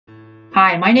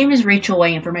Hi, my name is Rachel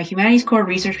Wang, and for my Humanities Core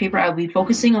research paper, I will be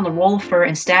focusing on the role of fur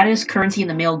in status, currency, and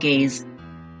the male gaze.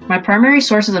 My primary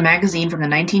source is a magazine from the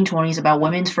 1920s about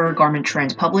women's fur garment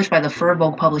trends, published by the Fur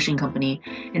Vogue Publishing Company.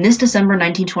 In this December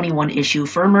 1921 issue,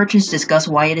 fur merchants discuss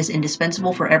why it is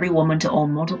indispensable for every woman to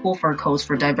own multiple fur coats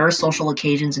for diverse social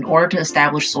occasions in order to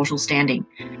establish social standing.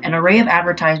 An array of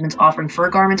advertisements offering fur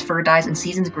garments, fur dyes, and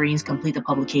season's greetings complete the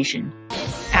publication.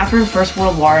 After the First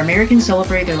World War, Americans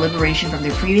celebrated their liberation from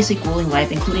their previously grueling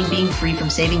life, including being free from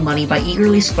saving money by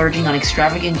eagerly splurging on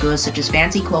extravagant goods such as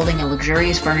fancy clothing and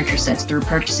luxurious furniture sets through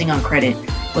purchasing on credit.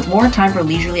 With more time for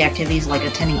leisurely activities like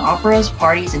attending operas,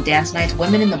 parties, and dance nights,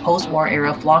 women in the post-war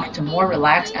era flocked to more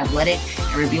relaxed, athletic,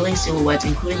 and revealing silhouettes,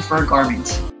 including fur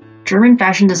garments. German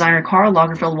fashion designer Karl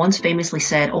Lagerfeld once famously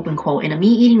said, open quote, "In a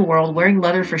meat-eating world, wearing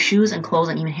leather for shoes and clothes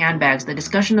and even handbags, the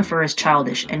discussion of fur is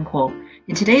childish," end quote.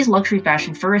 In today's luxury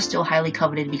fashion, fur is still highly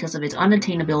coveted because of its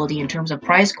unattainability in terms of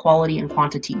price, quality, and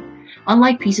quantity.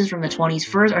 Unlike pieces from the 20s,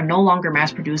 furs are no longer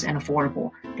mass-produced and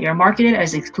affordable. They are marketed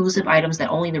as exclusive items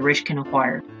that only the rich can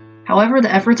acquire. However,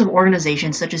 the efforts of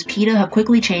organizations such as PETA have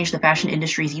quickly changed the fashion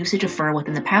industry's usage of fur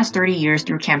within the past 30 years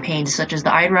through campaigns such as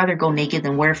the I'd Rather Go Naked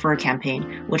Than Wear Fur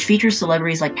campaign, which features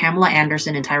celebrities like Pamela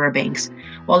Anderson and Tyra Banks.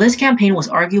 While this campaign was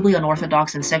arguably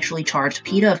unorthodox and sexually charged,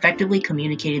 PETA effectively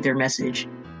communicated their message.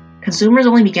 Consumers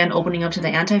only began opening up to the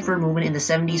anti-fur movement in the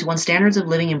 70s when standards of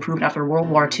living improved after World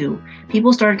War II.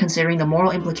 People started considering the moral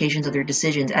implications of their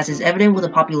decisions, as is evident with the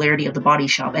popularity of The Body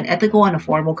Shop, an ethical and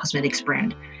affordable cosmetics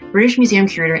brand. British Museum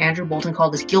curator Andrew Bolton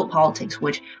called this guilt politics,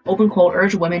 which, open quote,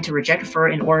 urged women to reject fur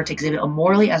in order to exhibit a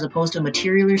morally as opposed to a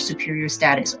materially superior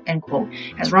status, end quote.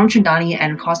 As Ramchandani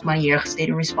and Cosmanier stated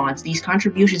in response, these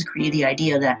contributions created the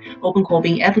idea that, open quote,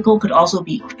 being ethical could also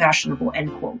be fashionable,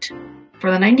 end quote. For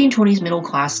the 1920s middle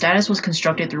class, status was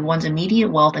constructed through one's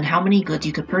immediate wealth and how many goods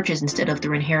you could purchase instead of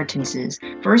through inheritances.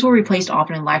 Furs were replaced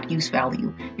often and lacked use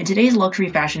value. In today's luxury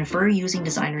fashion, fur-using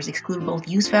designers exclude both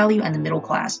use value and the middle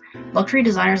class. Luxury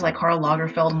designers like Karl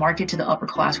Lagerfeld market to the upper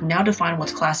class, who now define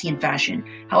what's classy in fashion.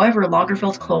 However,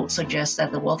 Lagerfeld's quote suggests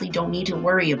that the wealthy don't need to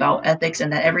worry about ethics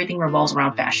and that everything revolves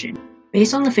around fashion.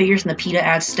 Based on the figures in the PETA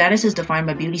ads, status is defined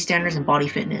by beauty standards and body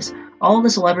fitness. All of the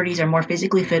celebrities are more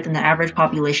physically fit than the average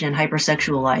population and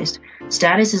hypersexualized.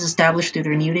 Status is established through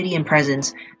their nudity and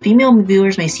presence. Female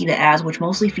viewers may see the ads, which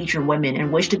mostly feature women,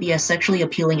 and wish to be as sexually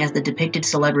appealing as the depicted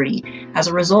celebrity. As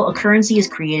a result, a currency is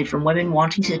created from women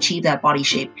wanting to achieve that body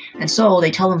shape, and so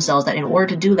they tell themselves that in order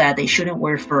to do that, they shouldn't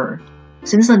wear fur.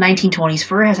 Since the 1920s,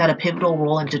 fur has had a pivotal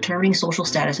role in determining social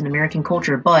status in American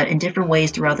culture, but in different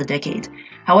ways throughout the decades.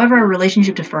 However, our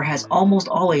relationship to fur has almost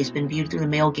always been viewed through the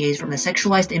male gaze, from the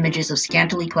sexualized images of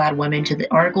scantily clad women to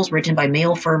the articles written by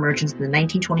male fur merchants in the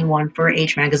 1921 Fur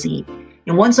Age magazine.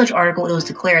 In one such article, it was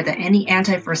declared that any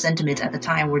anti-fur sentiments at the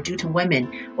time were due to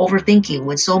women overthinking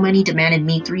when so many demanded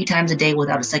meat 3 times a day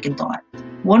without a second thought.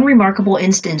 One remarkable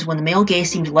instance when the male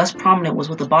gaze seemed less prominent was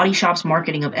with the Body Shop's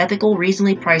marketing of ethical,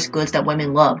 reasonably priced goods that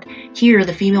women loved. Here,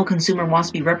 the female consumer wants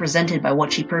to be represented by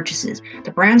what she purchases.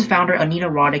 The brand's founder, Anita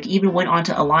Roddick, even went on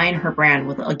to align her brand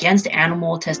with the Against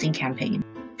Animal Testing campaign.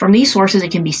 From these sources,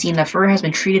 it can be seen that fur has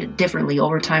been treated differently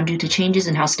over time due to changes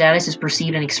in how status is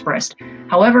perceived and expressed.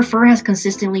 However, fur has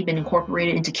consistently been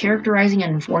incorporated into characterizing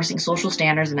and enforcing social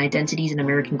standards and identities in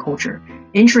American culture.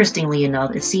 Interestingly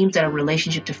enough, it seems that a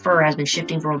relationship to fur has been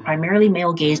shifting from a primarily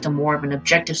male gaze to more of an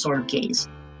objective sort of gaze.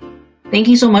 Thank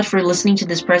you so much for listening to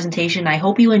this presentation. I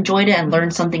hope you enjoyed it and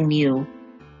learned something new.